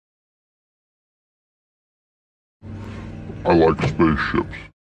I like spaceships.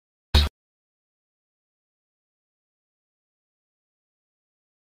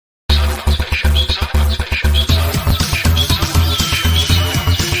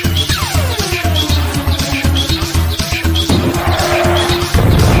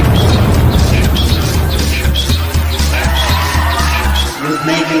 With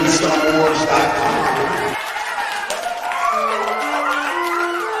MakingStarWars.com.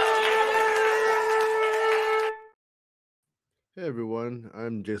 Hey everyone,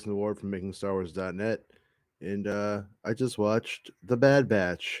 I'm Jason Ward from MakingStarWars.net, and I just watched The Bad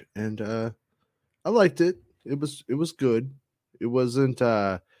Batch, and I liked it. It was good. It wasn't.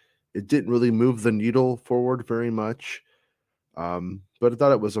 It didn't really move the needle forward very much, but I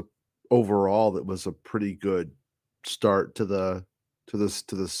thought it was a overall it was a pretty good start to the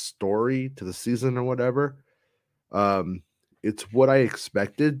story, to the season or whatever. Um, it's what I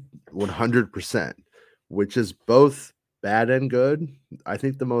expected 100%, which is both bad and good. I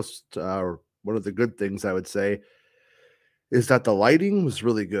think the most one of the good things I would say is that the lighting was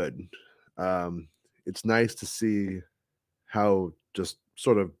really good. It's nice to see how just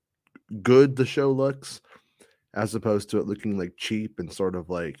sort of good the show looks as opposed to it looking like cheap and sort of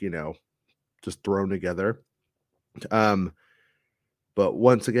like, just thrown together. Um, but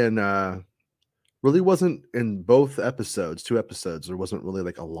once again, really wasn't in both episodes, 2 episodes, there wasn't really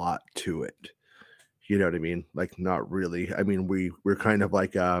like a lot to it. You know what I mean? Like not really. I mean, we're kind of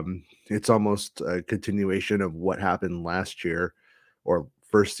like it's almost a continuation of what happened last year or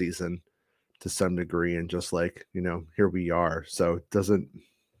first season to some degree and just like, here we are. So it doesn't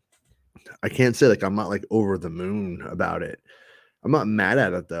I can't say like I'm not like over the moon about it. I'm not mad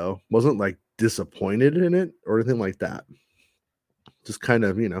at it though. Wasn't like disappointed in it or anything like that. Just kind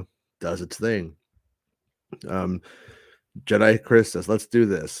of, does its thing. Um Jedi Chris says, let's do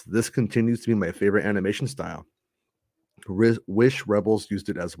this. This continues to be my favorite animation style. Wish Rebels used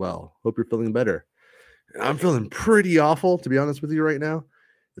it as well. Hope you're feeling better. I'm feeling pretty awful, to be honest with you, right now.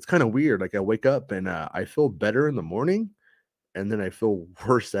 It's kind of weird. Like I wake up and I feel better in the morning, and then I feel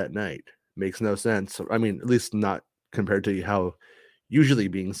worse at night. Makes no sense. I mean, at least not compared to how usually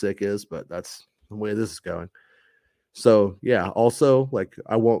being sick is, but that's the way this is going. So yeah, also like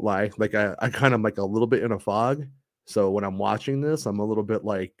I won't lie, like I kind of like a little bit in a fog. So when I'm watching this, I'm a little bit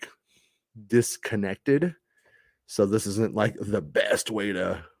like disconnected. So this isn't like the best way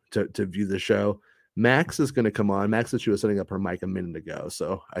to view the show. Max is going to come on. Max said she was setting up her mic a minute ago,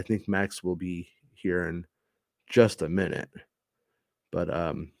 so I think Max will be here in just a minute. But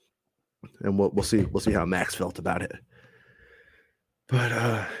and we'll see how Max felt about it.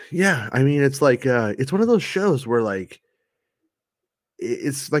 But yeah, I mean it's like it's one of those shows where like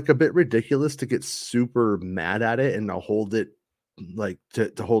it's like a bit ridiculous to get super mad at it and to hold it like to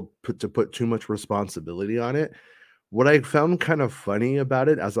put too much responsibility on it. What I found kind of funny about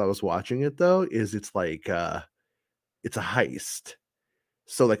it as I was watching it though is it's like it's a heist.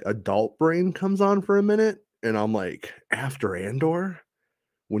 So like adult brain comes on for a minute and I'm like, after Andor,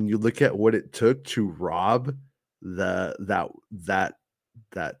 when you look at what it took to rob the that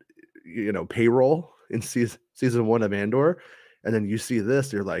payroll in season 1 of Andor, and then you see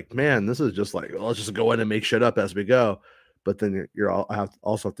this, you're like, man, this is just like, well, let's just go in and make shit up as we go. But then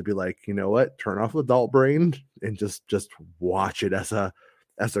also have to be like, you know what? Turn off adult brain and just watch it as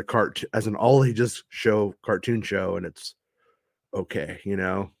as an all ages cartoon show, and it's okay.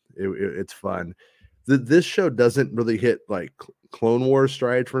 It's fun. This show doesn't really hit like Clone Wars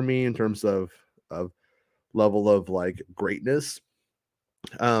stride for me in terms of level of like greatness.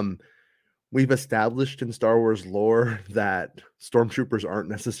 Um, we've established in Star Wars lore that stormtroopers aren't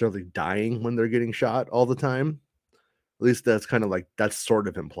necessarily dying when they're getting shot all the time. At least that's kind of like that's sort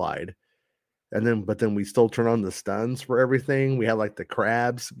of implied. But then we still turn on the stuns for everything. We had like the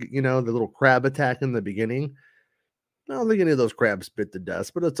crabs, the little crab attack in the beginning. I don't think any of those crabs bit the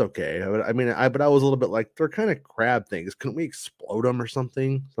dust, but it's okay. But I was a little bit like, they're kind of crab things. Couldn't we explode them or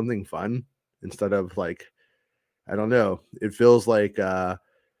something? Something fun instead of like, I don't know. It feels like they're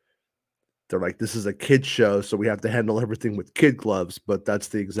like, this is a kid show, so we have to handle everything with kid gloves. But that's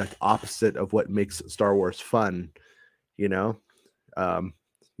the exact opposite of what makes Star Wars fun. You know, um,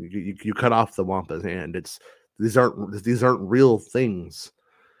 you cut off the Wampa's hand. These aren't real things.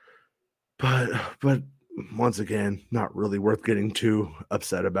 But once again, not really worth getting too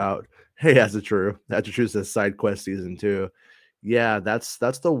upset about. Hey, that's a true. That's a true says side quest season 2. Yeah, that's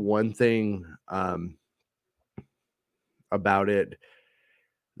the one thing about it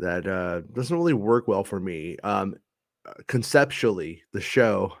that doesn't really work well for me. Conceptually, the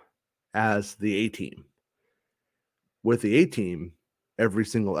show as the A team. With the A team, every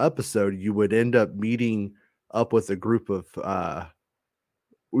single episode, you would end up meeting up with a group of the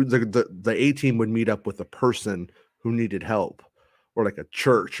A team would meet up with a person who needed help, or like a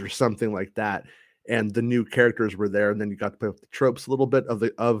church or something like that. And the new characters were there, and then you got to play with the tropes a little bit of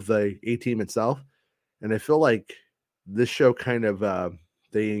the A team itself. And I feel like this show kind of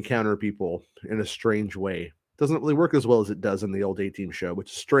they encounter people in a strange way. Doesn't really work as well as it does in the old A team show,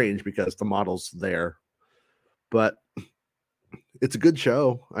 which is strange because the model's there. But it's a good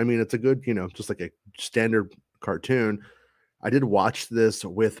show. I mean, it's a good, just like a standard cartoon. I did watch this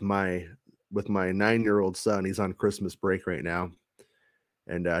with my 9-year-old son. He's on Christmas break right now,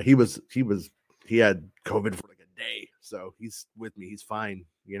 and he had COVID for like a day, so he's with me. He's fine,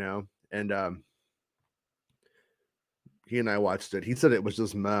 and he and I watched it. He said it was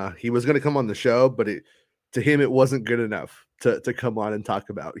just he was going to come on the show, but to him it wasn't good enough to come on and talk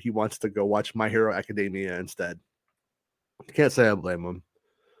about. He wants to go watch My Hero Academia instead. Can't say I blame him,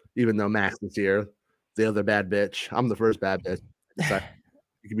 even though Max is here, the other bad bitch. I'm the first bad bitch.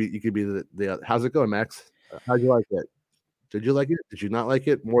 You could be the how's it going, Max? How'd you like it? Did you like it? Did you not like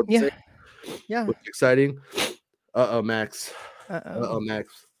it? More than yeah. What's exciting? Max.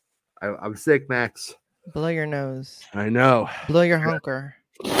 Max. I'm sick, Max. Blow your nose. I know. Blow your hunker.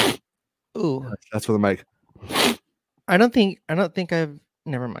 Ooh. That's for the mic. I don't think I've.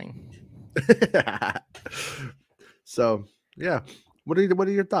 Never mind. So yeah, what are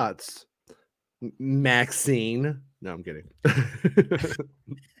your thoughts, Maxine? No, I'm kidding.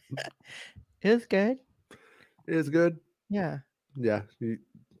 It was good. It is good. Yeah. Yeah. I'm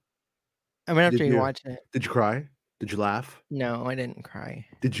gonna have to rewatch it. Did you cry? Did you laugh? No, I didn't cry.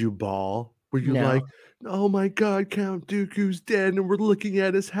 Did you bawl? Were you like, oh my God, Count Dooku's dead and we're looking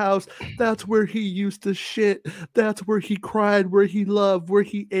at his house. That's where he used to shit. That's where he cried, where he loved, where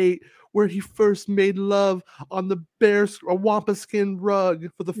he ate, where he first made love on the wampa skin rug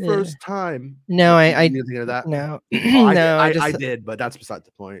for the first time. No, I didn't hear that. No, no, I did, but that's beside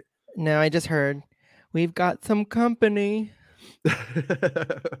the point. No, I just heard we've got some company.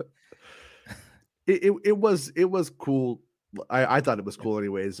 It was cool. I thought it was cool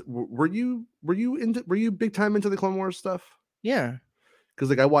anyways. Were you big time into the Clone Wars stuff? Yeah. Because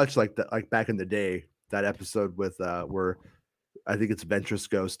like I watched like back in the day that episode with where I think it's Ventress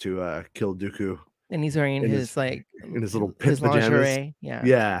goes to kill Dooku. And he's wearing his little his pajamas. Lingerie.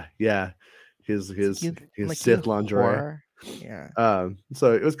 Yeah. His Sith lingerie. Yeah.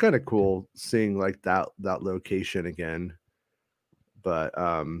 So it was kind of cool seeing like that location again. But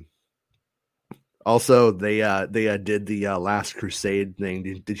also, they did the Last Crusade thing.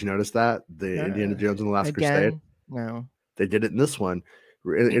 Did you notice that? The Indiana Jones and the Last Crusade? No. They did it in this one.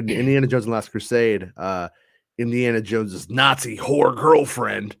 In Indiana Jones and the Last Crusade, Indiana Jones's Nazi whore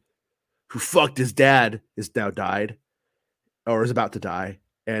girlfriend, who fucked his dad, is now died, or is about to die.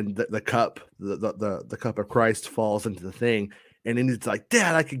 And the cup, the cup of Christ falls into the thing. And then he's like,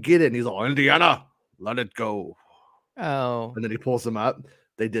 Dad, I could get it. And he's all, Indiana, let it go. Oh. And then he pulls him up.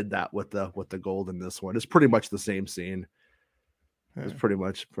 They did that with the gold in this one. It's pretty much the same scene. It's pretty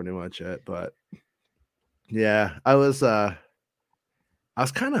much it. But yeah, I was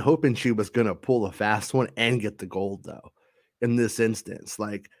kind of hoping she was gonna pull a fast one and get the gold though. In this instance,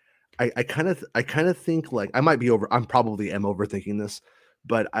 like I kind of think like I'm probably overthinking this,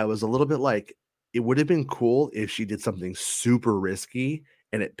 but I was a little bit like it would have been cool if she did something super risky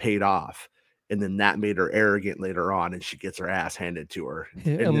and it paid off. And then that made her arrogant later on, and she gets her ass handed to her.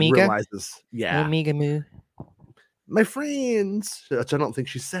 And then realizes, Omega Moo. My friends. Which I don't think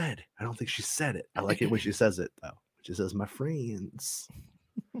she said. I don't think she said it. I like it when she says it though. She says, "My friends."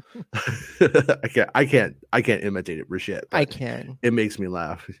 I can't imitate it for shit. I can. It makes me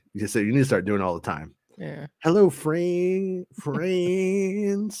laugh. You need to start doing it all the time. Yeah. Hello, friends.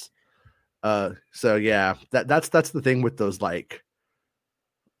 So yeah, that's the thing with those like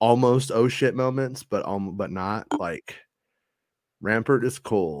almost oh shit moments, but not. Like Rampart is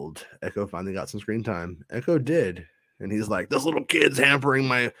cold. Echo finally got some screen time. Echo did, and he's like, "This little kid's hampering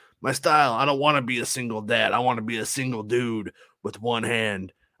my style. I don't want to be a single dad. I want to be a single dude with one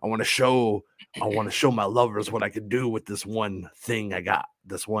hand. I want to show my lovers what I could do with this one thing I got.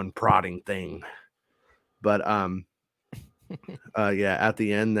 This one prodding thing." But yeah, at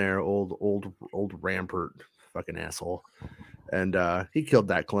the end there, old Rampart, fucking asshole. And he killed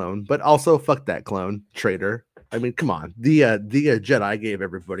that clone, but also fuck that clone, traitor. I mean, come on. The Jedi gave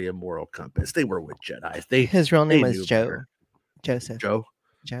everybody a moral compass. They were with Jedi. His real name was Joe. Better. Joseph. Joe.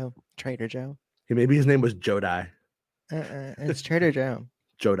 Trader Joe. Maybe his name was Jodi. It's Trader Joe.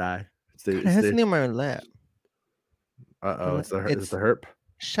 Jodi. It has something on my lip. It's the herp.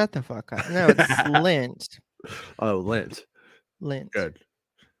 Shut the fuck up. No, it's lint. Oh, lint. Lint. Good.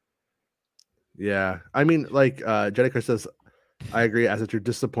 Yeah. I mean, like Jedi Chris says, I agree as it's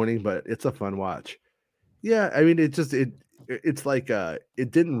disappointing, but it's a fun watch. Yeah, I mean, it's like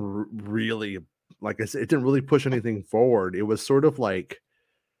it didn't really, like I said, it didn't really push anything forward. It was sort of like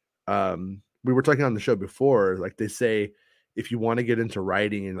we were talking on the show before, like they say if you want to get into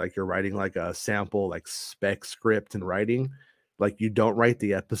writing and like you're writing like a sample like spec script and writing, like you don't write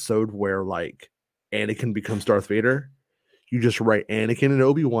the episode where like Anakin becomes Darth Vader. You just write Anakin and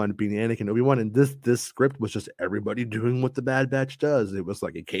Obi-Wan being Anakin and Obi-Wan, and this script was just everybody doing what the Bad Batch does. It was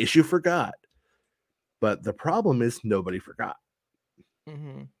like in case you forgot. But the problem is nobody forgot.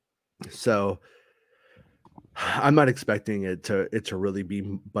 Mhm. So I'm not expecting it to really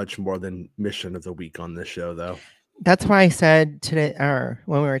be much more than mission of the week on this show, though. That's why I said today, or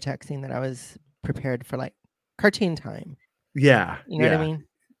when we were texting, that I was prepared for like cartoon time. Yeah, You know what I mean?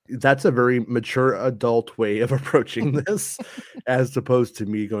 That's a very mature adult way of approaching this, as opposed to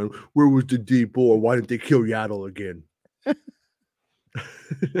me going, "Where was the D4? Why didn't they kill Yaddle again?"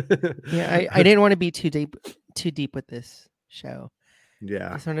 Yeah, I didn't want to be too deep with this show. I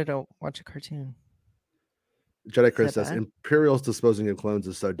Yeah. just wanted to watch a cartoon. Jedi Chris Is that says bad? Imperials disposing of clones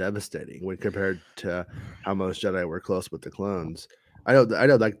is so devastating when compared to how most Jedi were close with the clones. I know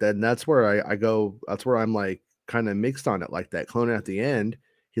like that, and that's where I go. That's where I'm like kind of mixed on it. Like that clone at the end,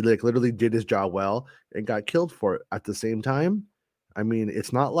 he like literally did his job well and got killed for it at the same time. I mean,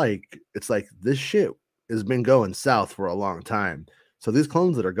 it's not like it's like this shit has been going south for a long time. So these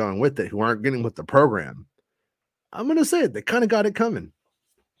clones that are going with it, who aren't getting with the program, I'm gonna say it, they kind of got it coming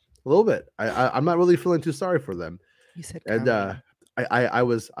a little bit. I'm not really feeling too sorry for them. You said And coming. I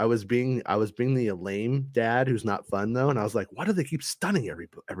was being the lame dad who's not fun though, and I was like, why do they keep stunning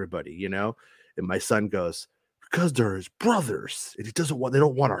everybody? You know? And my son goes, because they're his brothers, and they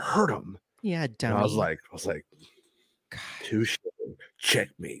don't want to hurt him. Yeah, And I was dummy. like, God. touche,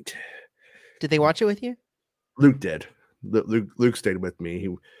 checkmate. Did they watch it with you? Luke did. Luke stayed with me.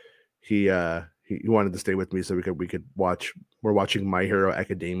 He wanted to stay with me so we could watch. We're watching My Hero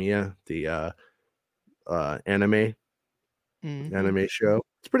Academia, the anime Mhm. show.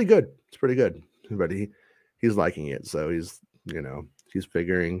 It's pretty good. It's pretty good. But he's liking it. So he's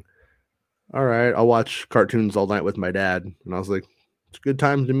figuring, all right, I'll watch cartoons all night with my dad. And I was like, it's a good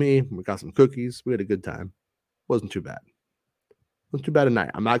time to me. We got some cookies. We had a good time. Wasn't too bad. Wasn't too bad at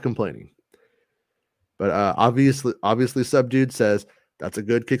night. I'm not complaining. But obviously Subdued says that's a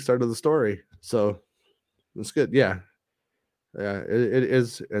good kickstart of the story. So it's good. Yeah. Yeah, it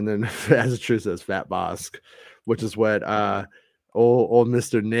is. And then as it true says Fat Bosk, which is what old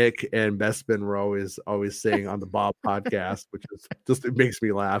Mr. Nick and Bespin were always saying on the Bob podcast, which is just, it makes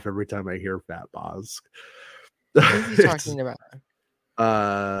me laugh every time I hear Fat Bosk. What is he talking about?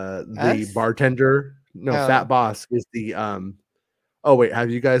 The Us? bartender. No, Fat Oh, Bosk is the oh wait, have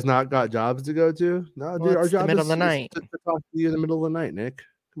you guys not got jobs to go to? No, well, dude, our it's the job middle of the is night. to talk to you in the middle of the night, Nick.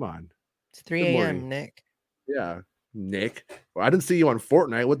 Come on. It's 3 Good a.m., morning. Nick. Yeah, Nick. Well, I didn't see you on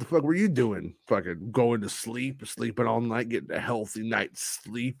Fortnite. What the fuck were you doing? Fucking going to sleep, sleeping all night, getting a healthy night's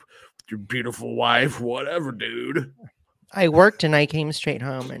sleep with your beautiful wife, whatever, dude. I worked and I came straight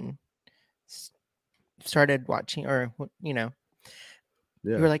home and started watching, or you were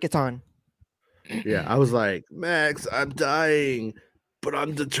Yeah, like, it's on. yeah. I was like, Max, I'm dying, but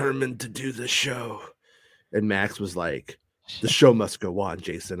I'm determined to do the show. And Max was like, the show must go on,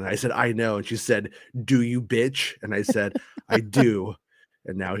 Jason. And I said, I know. And she said, do you, bitch? And I said, I do.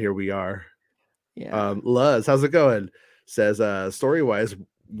 And now here we are. Yeah. Luz, how's it going? Says, story wise,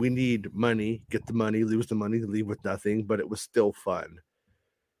 we need money, get the money, lose the money, leave with nothing, but it was still fun.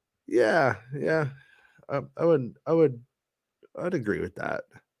 Yeah, yeah. I'd agree with that.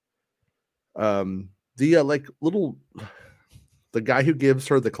 The like little the guy who gives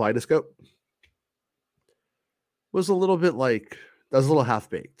her the kaleidoscope was a little bit like that was a little half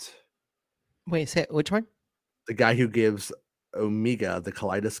baked. Wait, say which one? The guy who gives Omega the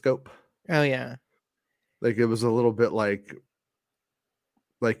kaleidoscope, Oh yeah. like it was a little bit like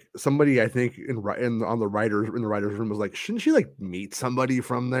somebody I think on the writers in the writers room was like, shouldn't she like meet somebody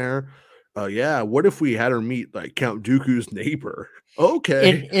from there? Yeah. What if we had her meet like Count Dooku's neighbor?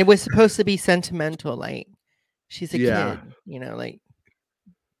 Okay. It was supposed to be sentimental, like she's a Yeah. kid, like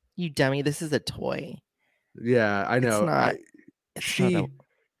you dummy, this is a toy. Yeah. I It's know. not it's not a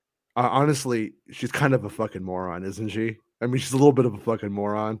Honestly, she's kind of a fucking moron, isn't she? I mean, she's a little bit of a fucking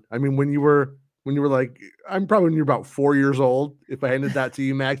moron. I mean, when you were like, I'm probably when you're about 4 years old. If I handed that to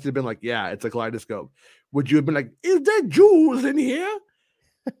you, Max, you'd have been like, yeah, it's a kaleidoscope. Would you have been like, is there jewels in here?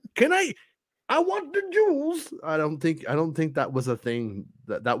 Can I want the jewels. I don't think that was a thing.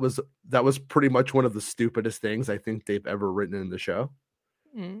 That was pretty much one of the stupidest things I think they've ever written in the show.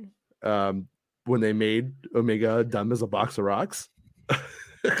 Mm. Um, when they made Omega dumb as a box of rocks. I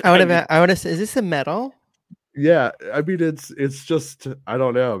would I mean, have. I would have. Is this a medal? yeah, I mean it's just I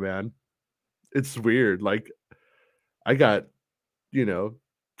don't know, man. It's weird. Like I got, you know,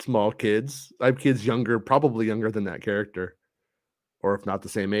 small kids. I have kids younger, probably younger than that character, or if not the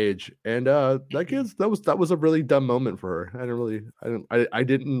same age. And that was a really dumb moment for her. I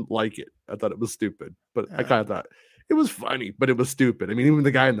didn't like it. I thought it was stupid, but I kind of thought it was funny, but it was stupid. I mean, even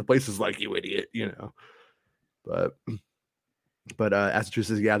the guy in the place is like, you idiot, you know. But Astro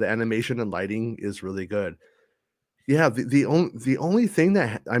says, yeah, the animation and lighting is really good. Yeah, the only thing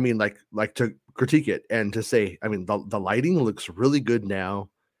that I mean, like to critique it and to say, I mean, the lighting looks really good now.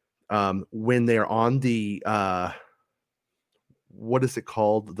 When they're on the what is it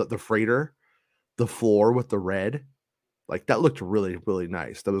called? The freighter, the floor with the red, like that looked really, really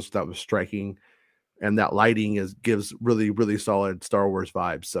nice. That was striking. And that lighting gives really, really solid Star Wars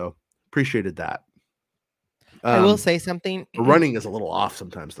vibes. So appreciated that. I will say something. Running is a little off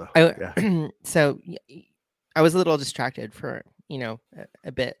sometimes, though. Yeah. So I was a little distracted for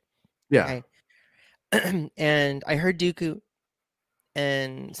a bit. Yeah. Okay. And I heard Dooku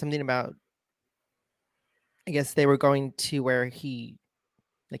and something about. I guess they were going to where he,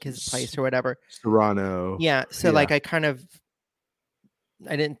 like his place or whatever. Serrano. Yeah. So like I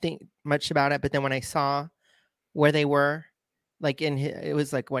didn't think much about it, but then when I saw where they were, like it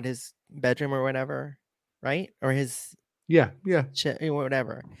was like his bedroom or whatever, right? Or his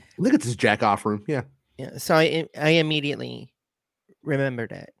whatever. I think it's his jack off room. Yeah. Yeah. So I immediately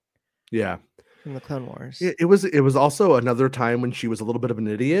remembered it. Yeah. From the Clone Wars. It was also another time when she was a little bit of an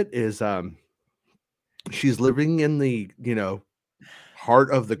idiot. She's living in the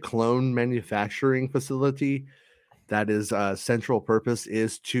heart of the clone manufacturing facility. That is central purpose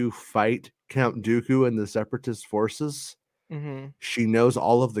is to fight Count Dooku and the Separatist forces. Mm-hmm. She knows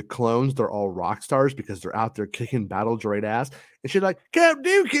all of the clones. They're all rock stars because they're out there kicking battle droid ass. And she's like, Count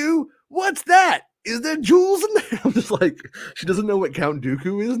Dooku, what's that? Is there jewels in there? I'm just like, she doesn't know what Count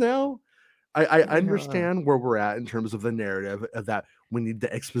Dooku is now. I understand where we're at in terms of the narrative of that. We need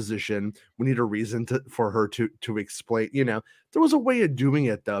the exposition. We need a reason for her to explain. There was a way of doing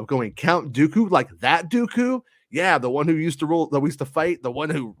it though, going Count Dooku, like that Dooku. Yeah, the one who used to rule, that we used to fight, the one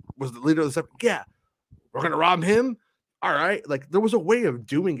who was the leader of the yeah, we're gonna rob him. All right, like there was a way of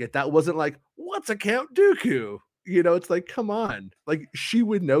doing it that wasn't like, what's a Count Dooku? It's like, come on, like she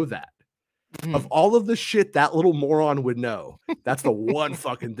would know that. Of all of the shit that little moron would know, that's the one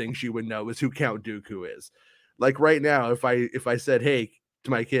fucking thing she would know is who Count Dooku is. Like right now, if I said, hey,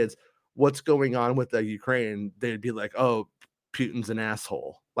 to my kids, what's going on with the Ukraine, they'd be like, oh, Putin's an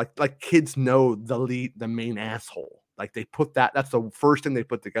asshole. Like kids know the main asshole. Like they put that's the first thing they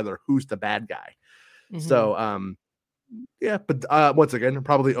put together. Who's the bad guy? Mm-hmm. So yeah, but once again, I'm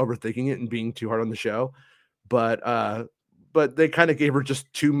probably overthinking it and being too hard on the show. But they kind of gave her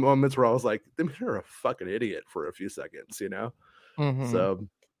just 2 moments where I was like, you're a fucking idiot for a few seconds, Mm-hmm. So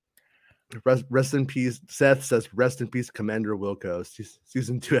rest in peace. Seth says, rest in peace, Commander Wilco.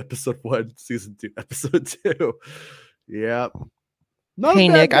 Season 2, episode 1, season 2, episode 2. Yeah. Hey,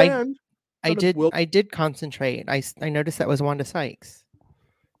 Nick, I did concentrate. I noticed that was Wanda Sykes.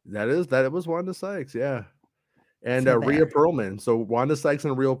 That it was Wanda Sykes, yeah. And Rhea Perlman. So Wanda Sykes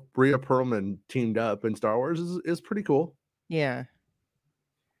and Rhea Perlman teamed up in Star Wars is pretty cool. Yeah.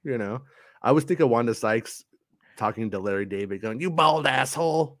 I was thinking Wanda Sykes talking to Larry David going, you bald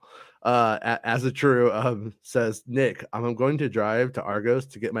asshole. As a true says, Nick, I'm going to drive to Argos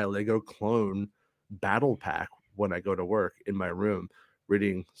to get my Lego clone battle pack when I go to work in my room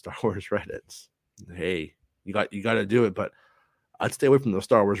reading Star Wars Reddits. Hey, you got to do it, but I'd stay away from the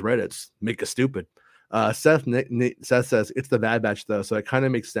Star Wars Reddits. Make it stupid. Seth says it's the Bad Batch though, so it kind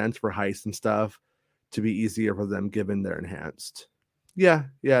of makes sense for heists and stuff to be easier for them given they're enhanced. Yeah,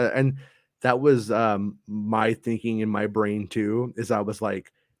 and that was my thinking in my brain too. Is I was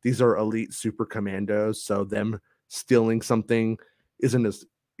like, these are elite super commandos, so them stealing something isn't as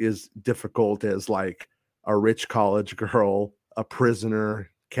difficult as like a rich college girl, a prisoner,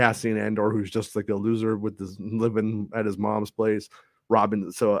 Cassian Andor, who's just like a loser with this living at his mom's place.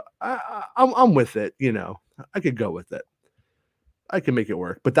 Robin, so I'm with it. I could go with it. I can make it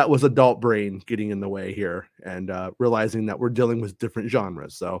work, but that was adult brain getting in the way here and realizing that we're dealing with different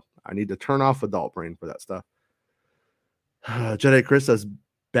genres. So I need to turn off adult brain for that stuff. Jedi Chris says,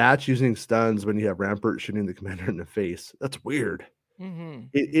 Batch using stuns when you have Rampart shooting the commander in the face. That's weird. Mm-hmm.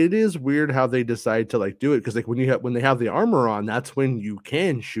 It is weird how they decide to like do it because like when they have the armor on, that's when you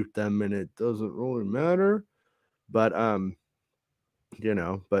can shoot them and it doesn't really matter. But but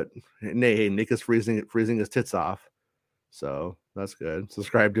hey, Nick is freezing his tits off. So that's good.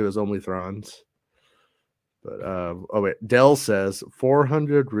 Subscribe to his OnlyThrons. But oh wait, Dell says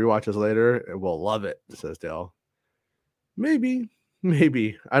 400 rewatches later, we'll love it. Says Dell. Maybe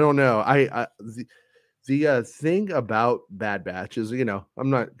I don't know. The thing about Bad Batch is, I'm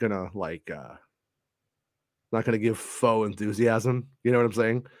not gonna not gonna give faux enthusiasm. You know what I'm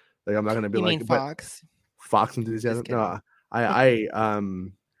saying? Like I'm not gonna be you like mean Fox. Fox enthusiasm. No, I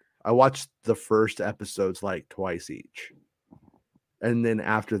watched the first episodes like twice each, and then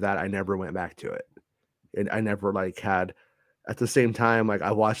after that, I never went back to it, and I never had. At the same time,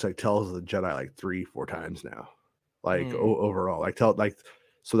 I watched Tales of the Jedi 3-4 times now, overall.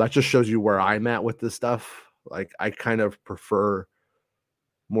 So that just shows you where I'm at with this stuff. I kind of prefer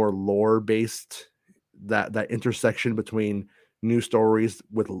more lore based, that intersection between new stories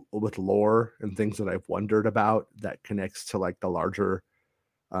with lore and things that I've wondered about that connects to the larger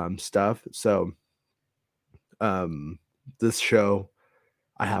stuff. So this show,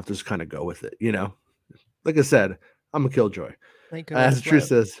 I have to just kind of go with it, like I said, I'm a killjoy. As the truth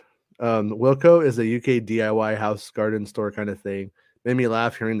says, Wilco is a UK DIY house garden store kind of thing. Made me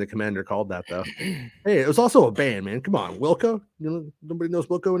laugh hearing the commander called that though. Hey, it was also a band, man. Come on, Wilco. Nobody knows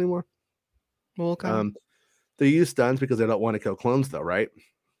Wilco anymore. Wilco. They use stuns because they don't want to kill clones, though, right?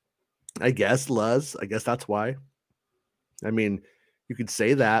 I guess, Luz. I guess that's why. I mean, you could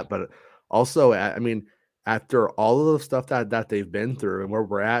say that, but also, I mean, after all of the stuff that they've been through and where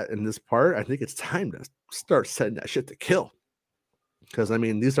we're at in this part, I think it's time to start setting that shit to kill. Because I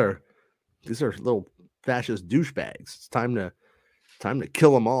mean, these are little fascist douchebags. It's time to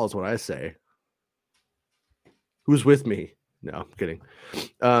kill them all, is what I say. Who's with me? No, I'm kidding.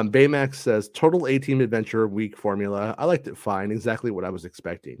 Baymax says total A-Team Adventure week formula. I liked it fine. Exactly what I was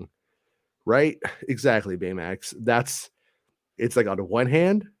expecting. Right? Exactly, Baymax. It's on the one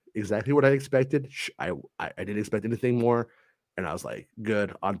hand, exactly what I expected. I didn't expect anything more. And I was like,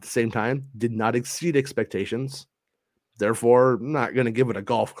 good. At the same time, did not exceed expectations. Therefore, I'm not going to give it a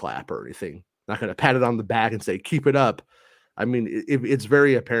golf clap or anything. Not going to pat it on the back and say, keep it up. I mean, it's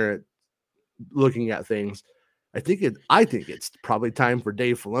very apparent looking at things. I think it's probably time for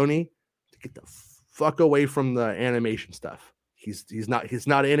Dave Filoni to get the fuck away from the animation stuff. He's not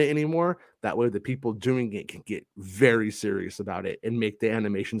in it anymore. That way, the people doing it can get very serious about it and make the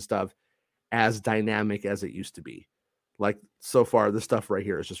animation stuff as dynamic as it used to be. So far, the stuff right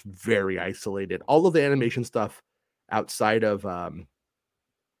here is just very isolated. All of the animation stuff outside of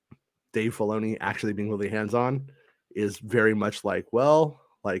Dave Filoni actually being really hands-on is very much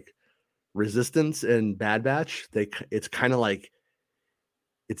Resistance and Bad Batch. It's kind of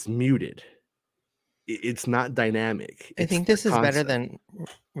it's muted. It's not dynamic. I think this is better than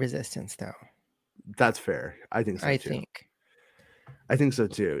Resistance, though. That's fair. I think so too. I think so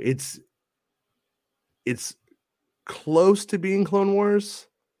too. It's close to being Clone Wars,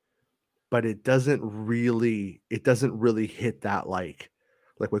 but it doesn't really hit that like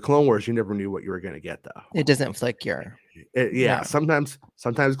with Clone Wars, you never knew what you were going to get though. It doesn't flick your. Yeah. Sometimes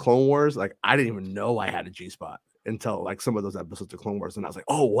Clone Wars, I didn't even know I had a G-spot until some of those episodes of Clone Wars, and I was like,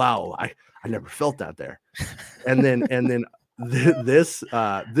 oh wow, I never felt that there. And then this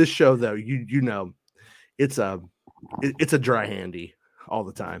show though, it's a dry handy all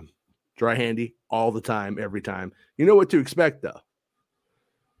the time. Dry handy all the time, every time. You know what to expect though.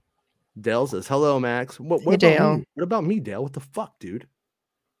 Dale says, hello, Max. What about me, Dale? What the fuck, dude?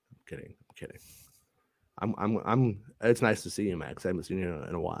 I'm kidding. I'm it's nice to see you, Max. I haven't seen you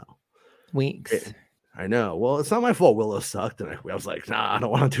in a while. Weeks. I know. Well, it's not my fault Willow sucked. And I was like, nah, I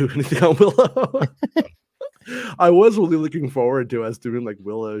don't want to do anything on Willow. I was really looking forward to us doing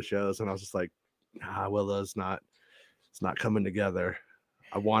Willow shows, and I was just like, nah, Willow's not, it's not coming together.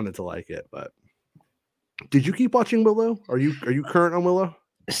 I wanted to like it, but did you keep watching Willow? Are you current on Willow?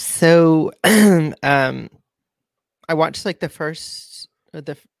 So I watched the first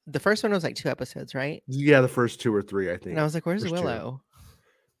one was 2 episodes, right? Yeah, the first 2 or 3, I think. And I was like, where's Willow?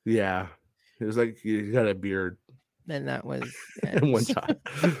 2. Yeah. It was you got a beard. And that was one time.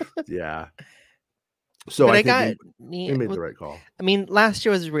 Yeah. So but I think we made the right call. I mean, last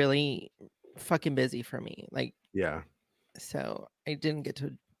year was really fucking busy for me. Yeah. So I didn't get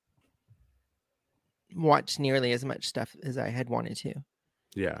to watch nearly as much stuff as I had wanted to.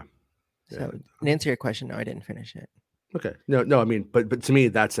 Yeah. So to answer your question, no, I didn't finish it. Okay. No, I mean, but to me,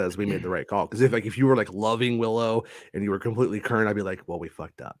 that says we made the right call. Because if you were loving Willow and you were completely current, I'd be like, well, we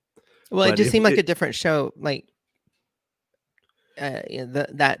fucked up. Well, it just seemed like a different show. The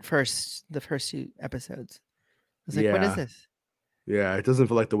first 2 episodes. I was like, what is this? Yeah, it doesn't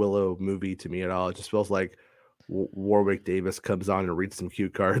feel like the Willow movie to me at all. It just feels like Warwick Davis comes on and reads some cue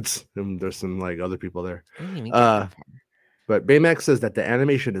cards, and there's some other people there. I didn't even get that far. But Baymax says that the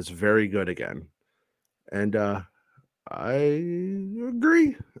animation is very good again. And I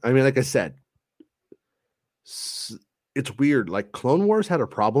agree. I mean, like I said, it's weird. Like Clone Wars had a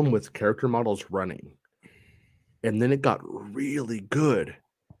problem with character models running, and then it got really good.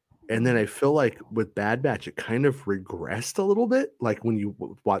 And then I feel like with Bad Batch, it kind of regressed a little bit, like when you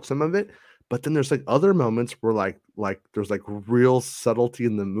watch some of it. But then there's like other moments where like there's like real subtlety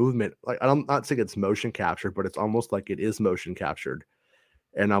in the movement. Like I'm not saying it's motion captured, but it's almost like it is motion captured.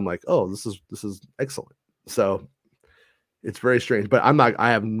 And I'm like, oh, this is excellent. So it's very strange, but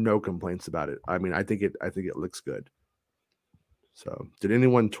I have no complaints about it. I mean, I think it looks good. So did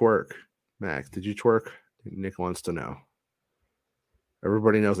anyone twerk? Max, did you twerk? Nick wants to know.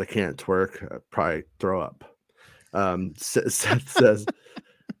 Everybody knows I can't twerk. I'd probably throw up. Seth says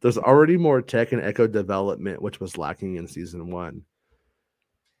there's already more tech and Echo development, which was lacking in season 1.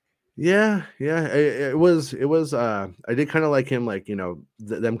 Yeah. It was. I did kind of like him, like, you know,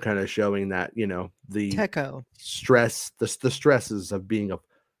 them kind of showing that, you know, the Techo stress, the stresses of being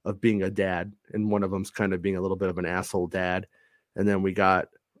a dad, and one of them's kind of being a little bit of an asshole dad. And then we got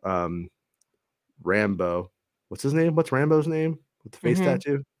Rambo. What's his name? What's Rambo's name? With the face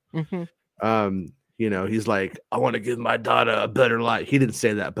tattoo. You know, he's like, I want to give my daughter a better life. He didn't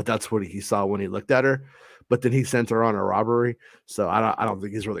say that, but that's what he saw when he looked at her. But then he sent her on a robbery, so I don't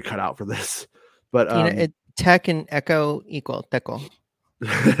think he's really cut out for this. But you know, Tech and Echo equal Techo.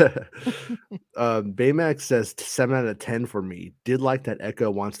 Baymax says 7 out of 10 for me. Did like that Echo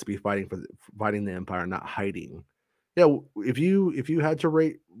wants to be fighting the Empire, not hiding. Yeah, if you had to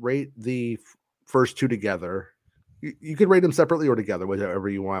rate the first 2 together, you could rate them separately or together, whatever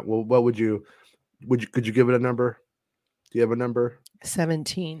you want. Well, what could you give it a number? Do you have a number?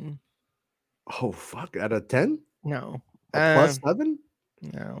 17. Oh fuck! Out of 10? No. Plus 7?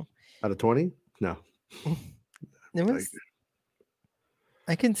 No. Out of 20? No. It was.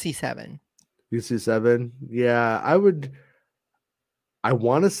 I can see 7. You see 7? Yeah, I would. I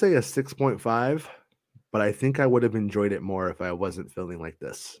want to say a 6.5, but I think I would have enjoyed it more if I wasn't feeling like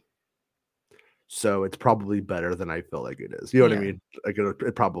this. So it's probably better than I feel like it is. You know what I mean? Like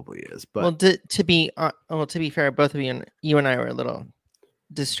it probably is. But well, to be fair, both of you and I were a little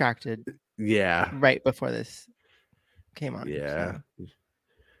distracted. Yeah. Right before this came on. Yeah. So.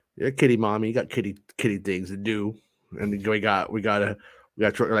 Yeah, kitty mommy, you got kitty things to do, and we got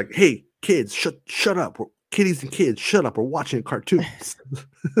like, hey kids, shut up. We're kitties and kids, shut up. We're watching cartoons.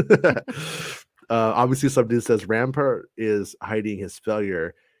 Obviously, somebody says Rampart is hiding his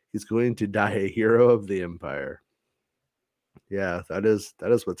failure. He's going to die a hero of the Empire. Yeah, that is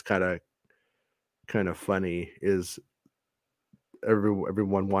what's kind of funny, is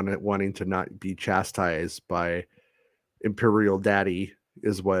everyone wanting to not be chastised by Imperial Daddy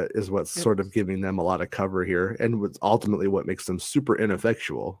is what's sort of giving them a lot of cover here, and what's ultimately what makes them super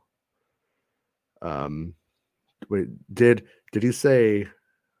ineffectual. Wait, did he say,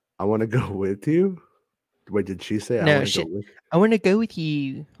 I want to go with you? Wait, did she say, no, I want to go with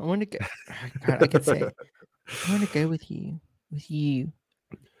you? I want to go. God, I could say, I want to go with you.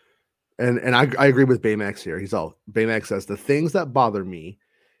 And I agree with Baymax here. Baymax says the things that bother me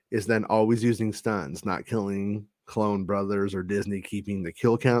is then always using stuns, not killing clone brothers, or Disney keeping the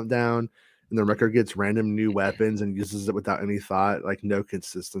kill count down, and the Wrecker gets random new weapons and uses it without any thought, like no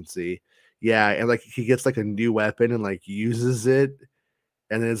consistency. Yeah, and like he gets like a new weapon and like uses it,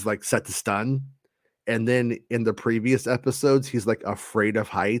 and then it's like set to stun. And then in the previous episodes, he's like afraid of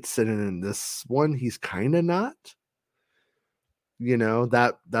heights, and in this one, he's kind of not. You know,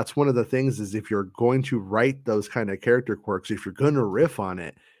 that's one of the things, is if you're going to write those kind of character quirks, if you're going to riff on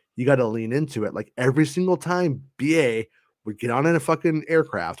it, you got to lean into it. Like every single time BA would get on in a fucking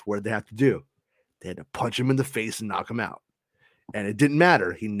aircraft, what did they have to do? They had to punch him in the face and knock him out. And it didn't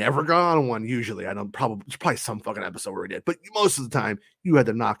matter. He never got on one. Usually, there's probably some fucking episode where he did, but most of the time you had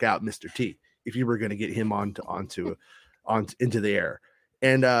to knock out Mr. T if you were going to get him into the air.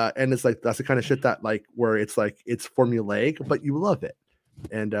 And it's like, that's the kind of shit that, like, where it's like, it's formulaic, but you love it.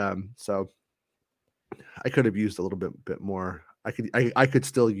 And so I could have used a little bit more. I could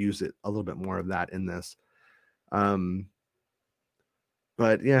still use it a little bit more of that in this.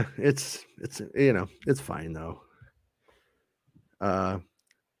 But yeah, it's you know, it's fine though.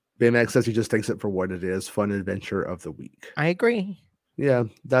 Baymax says he just takes it for what it is, fun adventure of the week. I agree. Yeah,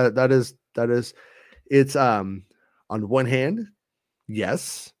 that is it's on one hand,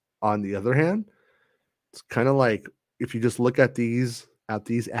 yes. On the other hand, it's kind of like, if you just look at these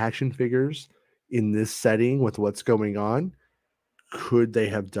action figures in this setting with what's going on, could they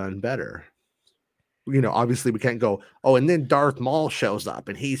have done better? You know, obviously we can't go, oh, and then Darth Maul shows up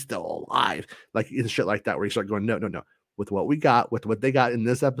and he's still alive, like shit like that, where you start going, no. With what we got, with what they got in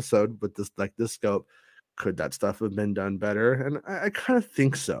this episode, with this scope, could that stuff have been done better? And I kind of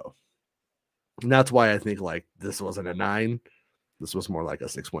think so. And that's why I think like this wasn't a 9. This was more like a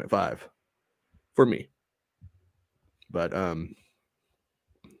 6.5 for me. But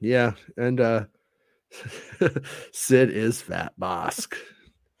yeah, and Sid is Fat Bosk.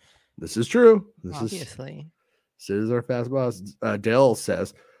 This is true. Obviously. Sid is our fast boss. Dale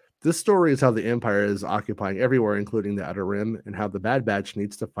says, this story is how the Empire is occupying everywhere, including the Outer Rim, and how the Bad Batch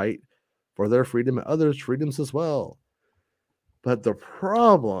needs to fight for their freedom and others' freedoms as well. But the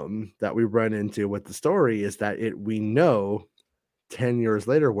problem that we run into with the story is that we know 10 years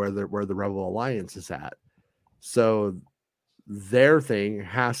later where the Rebel Alliance is at. So their thing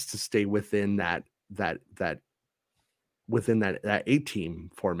has to stay within that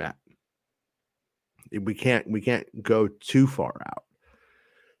A-team format. We can't go too far out.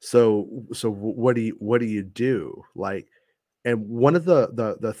 So what do you do? Like, and one of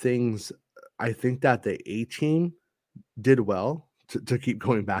the things I think that the A-team did well, to keep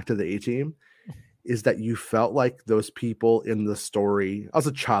going back to the A-team, is that you felt like those people in the story, I was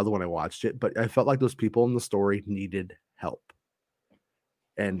a child when I watched it, but I felt like those people in the story needed help.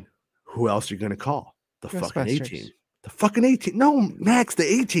 And who else are you going to call? The fucking A-team. The fucking A-team. No, Max,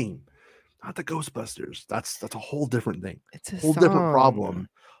 the A-team. Not the Ghostbusters. That's a whole different thing. It's a whole different problem.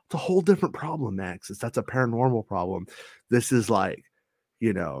 It's a whole different problem, Max. That's a paranormal problem. This is like,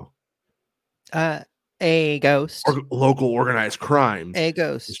 a ghost. Or local organized crime. A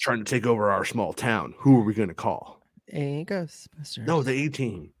ghost is trying to take over our small town. Who are we going to call? A Ghostbusters. No, the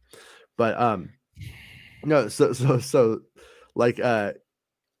A-team. But no, so like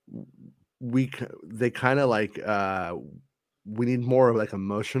they kind of like we need more of like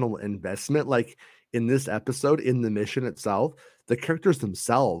emotional investment. Like in this episode, in the mission itself, the characters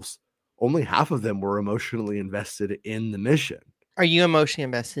themselves, only half of them were emotionally invested in the mission. Are you emotionally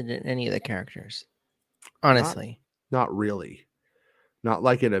invested in any of the characters? Honestly, not really. Not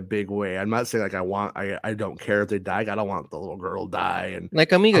like in a big way. I'm not saying like I don't care if they die. I don't want the little girl die. And like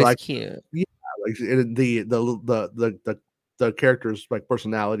Amigo's cute. Yeah, like the characters, like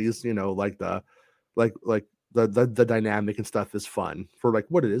personalities, like the dynamic and stuff is fun for like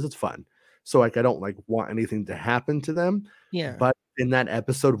what it is. It's fun. So like I don't like want anything to happen to them. Yeah. But in that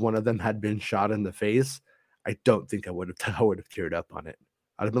episode, one of them had been shot in the face. I don't think I would have teared up on it.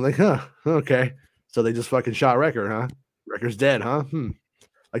 I'd have been like, huh, okay. So they just fucking shot Wrecker, huh? Wrecker's dead, huh?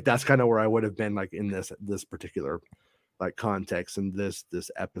 Like that's kind of where I would have been like in this particular like context in this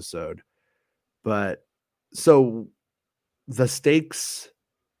episode. But so the stakes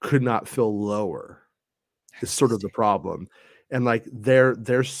could not feel lower is sort of the problem. And like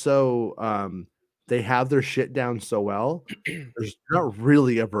they're so they have their shit down so well. They're not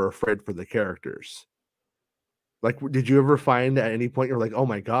really ever afraid for the characters. Like, did you ever find at any point you're like, oh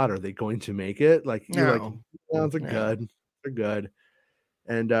my god, are they going to make it? Like you're like, oh, they're good.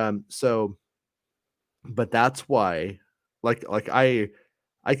 And so, but that's why, like I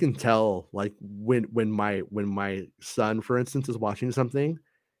can tell like when my son, for instance, is watching something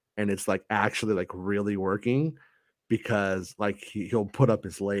and it's like actually like really working, because like he'll put up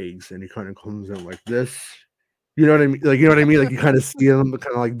his legs and he kind of comes in like this, you know what I mean? Like, you know what I mean? Like you kind of see him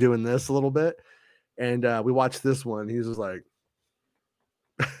kind of like doing this a little bit. And we watched this one. He's just like,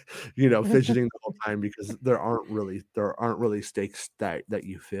 fidgeting the whole time because there aren't really stakes that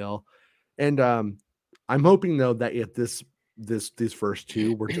you feel. And I'm hoping though that if these first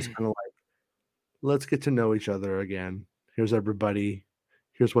two, we're just kind of like, let's get to know each other again. Here's everybody.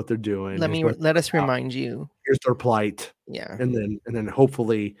 Here's what they're doing. Let us remind you. Here's their plight. Yeah. And then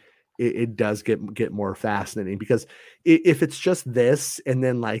hopefully it does get more fascinating, because if it's just this and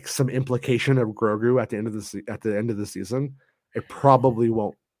then like some implication of Grogu at the end of the season, I probably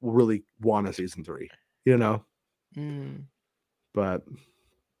won't really want a season 3, But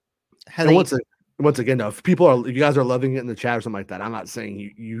once again, though, if you guys are loving it in the chat or something like that, I'm not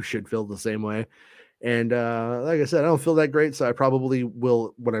saying you should feel the same way. And like I said, I don't feel that great, so I probably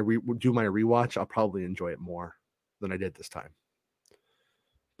will, when I do my rewatch, I'll probably enjoy it more than I did this time.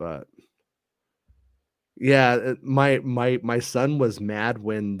 But yeah, my son was mad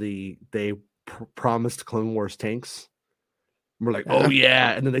when they promised Clone Wars tanks. We're like, oh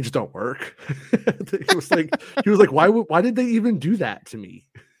yeah, and then they just don't work. he was like, why did they even do that to me?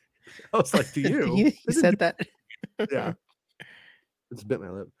 I was like, to you? You said that. Yeah, it's bit my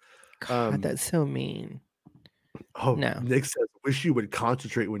lip. God, that's so mean. Oh no, Nick says, wish you would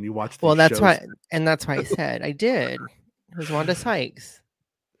concentrate when you watch. That's why I said I did. It was Wanda Sykes.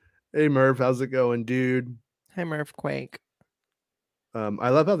 Hey Merv, how's it going, dude? Hi Merv Quake. I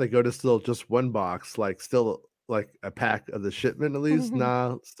love how they go to still just one box, like still like a pack of the shipment at least.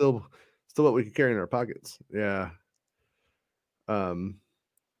 Nah, still Still what we could carry in our pockets. Yeah. And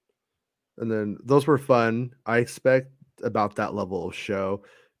then those were fun. I expect about that level of show.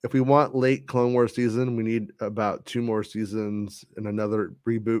 If we want late Clone Wars season, we need about 2 more seasons and another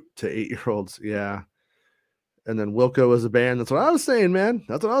reboot to 8-year-olds. Yeah. And then Wilco as a band. That's what I was saying, man.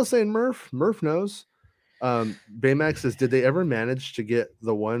 That's what I was saying, Murph. Murph knows. Baymax says, did they ever manage to get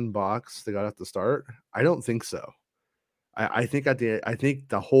the one box they got at the start? I don't think so. I think I think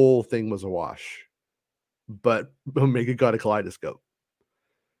the whole thing was a wash. But Omega got a kaleidoscope.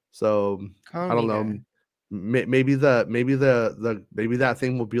 So I don't know. Maybe that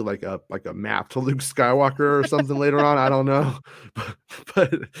thing will be like a map to Luke Skywalker or something later on. I don't know.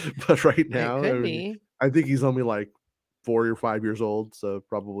 But right now, I think he's only like 4 or 5 years old, so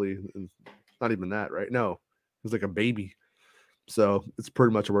probably not even that, right? No, he's like a baby. So it's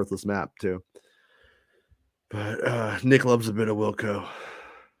pretty much a worthless map too. But Nick loves a bit of Wilco.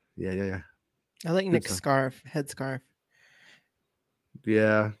 Yeah. I like Nick's headscarf.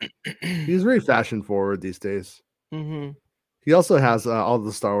 Yeah, he's very fashion forward these days. Mm-hmm. He also has all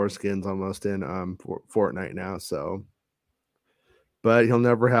the Star Wars skins almost in Fortnite now. So, but he'll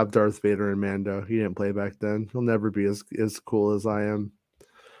never have Darth Vader and Mando. He didn't play back then. He'll never be as cool as I am.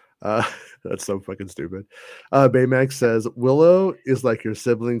 That's so fucking stupid. Baymax says Willow is like your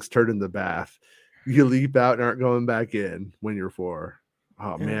siblings turned in the bath. You leap out and aren't going back in when you're 4.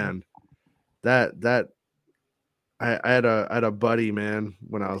 Oh man, that. I had a buddy, man,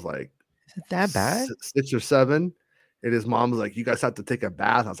 when I was like, is it that bad? 6 or 7, and his mom was like, "You guys have to take a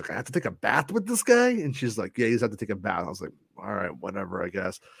bath." I was like, "I have to take a bath with this guy," and she's like, "Yeah, you just have to take a bath." I was like, "All right, whatever, I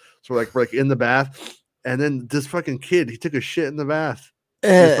guess." So we're like in the bath, and then this fucking kid, he took a shit in the bath.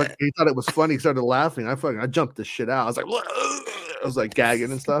 He thought it was funny. He started laughing. I jumped the shit out. I was like, "What?" I was like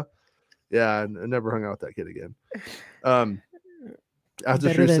gagging and stuff. Yeah, I never hung out with that kid again.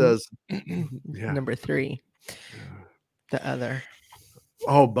 After True says, yeah. Number 3. The other.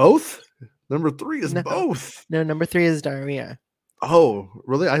 Oh, both? Number 3 is both. No, number 3 is diarrhea. Oh,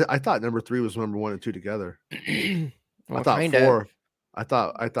 really? I thought number 3 was number 1 and 2 together. I thought 4. I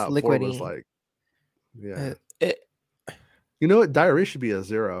thought 4 was like, yeah. You know what? Diarrhea should be a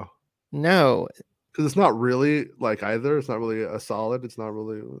 0. No, because it's not really like either. It's not really a solid. It's not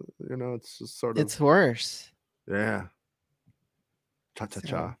really, it's just sort of. It's worse. Yeah.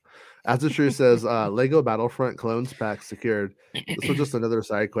 Cha. As the True says, Lego Battlefront clones pack secured. This was just another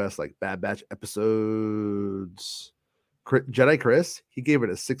side quest like Bad Batch episodes. Jedi Chris, he gave it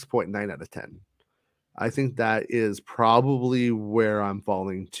a 6.9 out of 10. I think that is probably where I'm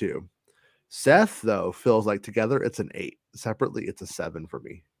falling to. Seth, though, feels like together it's an 8. Separately, it's a 7 for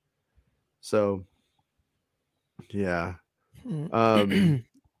me. So, yeah. Darren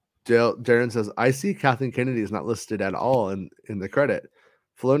says, I see Kathleen Kennedy is not listed at all in the credit.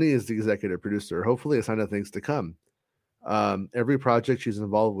 Filoni is the executive producer. Hopefully a sign of things to come. Every project she is not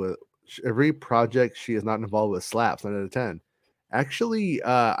involved with slaps 9 out of 10. Actually,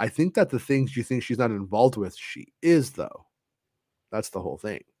 I think that the things you think she's not involved with, she is, though. That's the whole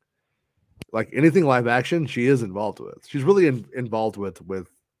thing. Like anything live action, she is involved with. She's really involved with the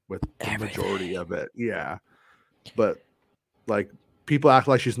majority of it. Yeah. But like people act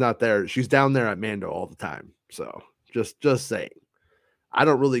like she's not there. She's down there at Mando all the time. So just saying. I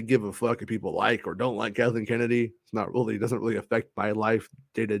don't really give a fuck if people like or don't like Kathleen Kennedy. It's not really, doesn't really affect my life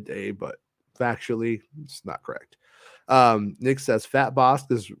day to day, but factually, it's not correct. Nick says Fat Boss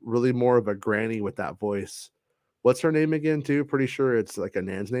is really more of a granny with that voice. What's her name again, too? Pretty sure it's like a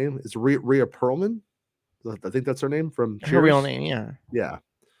Nan's name. It's Rhea Perlman. I think that's her name from Cheers. Her real name, yeah. Yeah.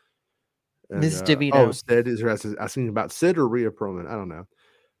 Miss DeVito. Oh, Sid is asking about Sid or Rhea Perlman. I don't know.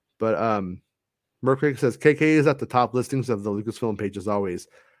 But Mercury says KK is at the top listings of the Lucasfilm page as always.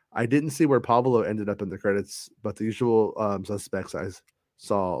 I didn't see where Pablo ended up in the credits, but the usual suspects, I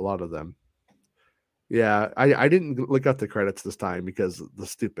saw a lot of them. Yeah, I didn't look up the credits this time because the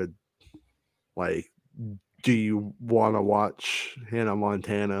stupid, like, do you want to watch Hannah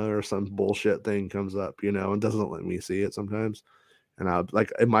Montana or some bullshit thing comes up, and doesn't let me see it sometimes. And I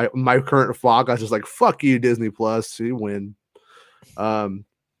like in my current fog, I was just like, fuck you, Disney Plus, you win.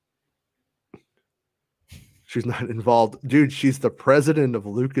 She's not involved. Dude, she's the president of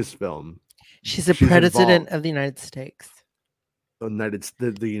Lucasfilm. She's the president of the United States.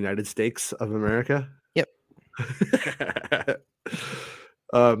 The United States of America? Yep.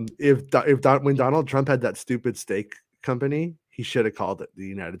 When Donald Trump had that stupid steak company, he should have called it the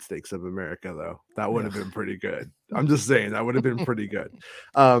United States of America, though. That would have been pretty good. I'm just saying, that would have been pretty good.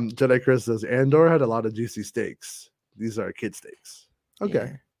 Jedi Chris says, Andor had a lot of juicy steaks. These are kid steaks.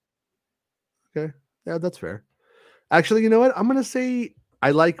 Okay. Yeah. Okay. Yeah, that's fair. Actually, you know what? I'm going to say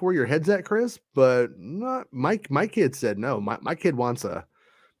I like where your head's at, Chris, but not my kid said no. My kid wants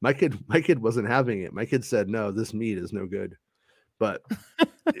my kid wasn't having it. My kid said no, this meat is no good. But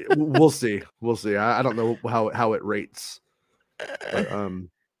we'll see. We'll see. I don't know how it rates. But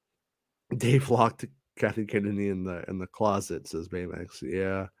Dave locked Kathleen Kennedy in the closet, says Baymax.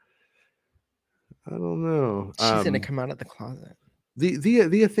 Yeah. I don't know. She's gonna come out of the closet.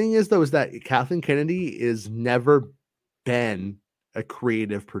 The thing is though, is that Kathleen Kennedy is never been a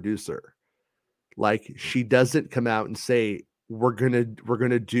creative producer. Like, she doesn't come out and say we're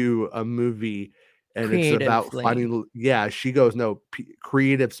gonna do a movie and it's about finding. Yeah, she goes, no,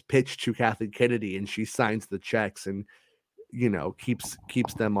 creatives pitch to Kathleen Kennedy and she signs the checks and keeps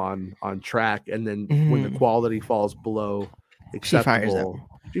them on track, and then when the quality falls below acceptable,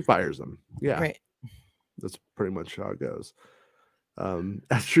 she fires them. Yeah, right. That's pretty much how it goes.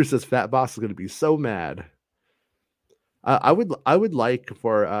 As True says, Fat Boss is going to be so mad. I would like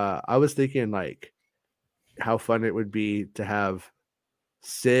for I was thinking like how fun it would be to have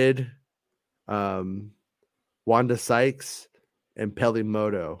Sid, Wanda Sykes, and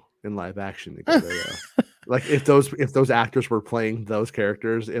Pelimoto in live action together. Like if those actors were playing those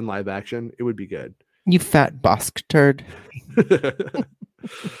characters in live action, it would be good. You fat bosk turd.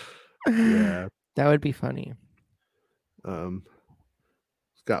 Yeah, that would be funny.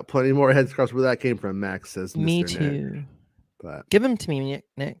 Got plenty more heads across where that came from. Max says, "Me Mr. too." Nick. But give them to me,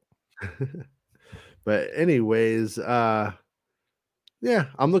 Nick. But anyways, yeah,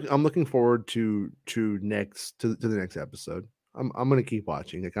 I'm looking forward to the next episode. I'm gonna keep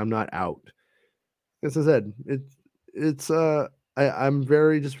watching. Like, I'm not out. As I said, I'm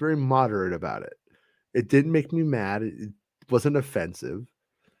very moderate about it. It didn't make me mad. It wasn't offensive.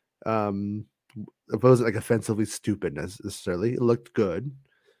 It wasn't like offensively stupid necessarily. It looked good.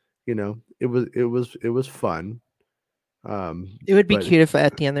 It was fun. It would be cute if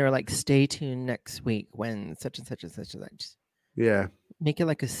at the end they were like, "Stay tuned next week when such and such and such and such." Yeah, make it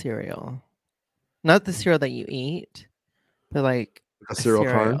like a cereal, not the cereal that you eat, but like a cereal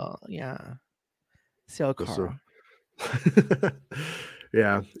card. Yeah, cereal card.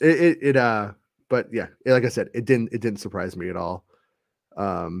 Yeah, but yeah, like I said, it didn't surprise me at all.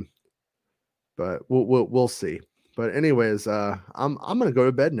 But we'll see. But anyways, I'm gonna go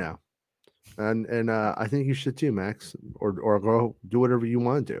to bed now, and I think you should too, Max, or go do whatever you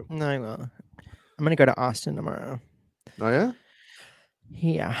want to do. No, I will. I'm gonna go to Austin tomorrow. Oh yeah.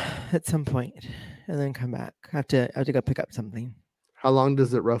 Yeah, at some point, and then come back. I have to go pick up something. How long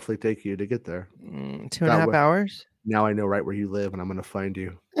does it roughly take you to get there? 2.5 hours. Now I know right where you live, and I'm gonna find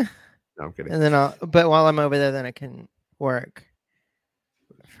you. No, I'm kidding. And then but while I'm over there, then I can work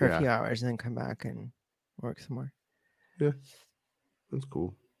for a few hours and then come back and work some more. Yeah, that's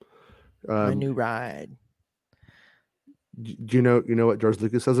cool. My new ride. Do you know what George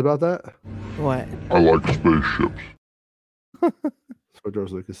Lucas says about that? What? I like spaceships. That's what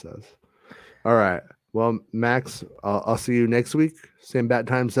George Lucas says. All right. Well, Max, I'll see you next week. Same bat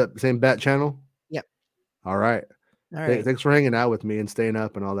time, same bat channel. Yep. All right. All right. Thanks for hanging out with me and staying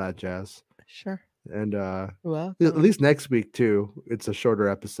up and all that jazz. Sure. And well, at least next week too. It's a shorter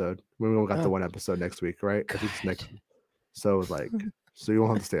episode. We only got the one episode next week, right? I think it's next. So so you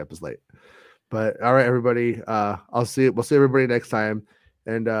won't have to stay up as late. But all right, everybody. We'll see everybody next time.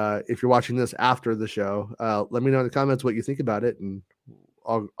 And if you're watching this after the show, let me know in the comments what you think about it, and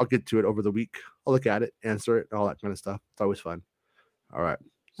I'll get to it over the week. I'll look at it, answer it, all that kind of stuff. It's always fun. All right.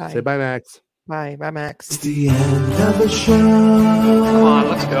 Bye. Say bye, Max. Bye, Max. It's the end of the show. Come on,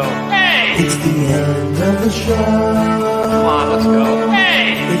 let's go. Hey! It's the end of the show. Come on, let's go.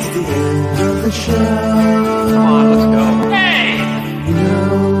 Hey! It's the end of the show. Come on, let's go. Hey! You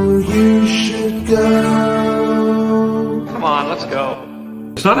know you should go. Come on, let's go.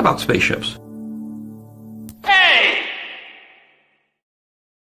 It's not about spaceships.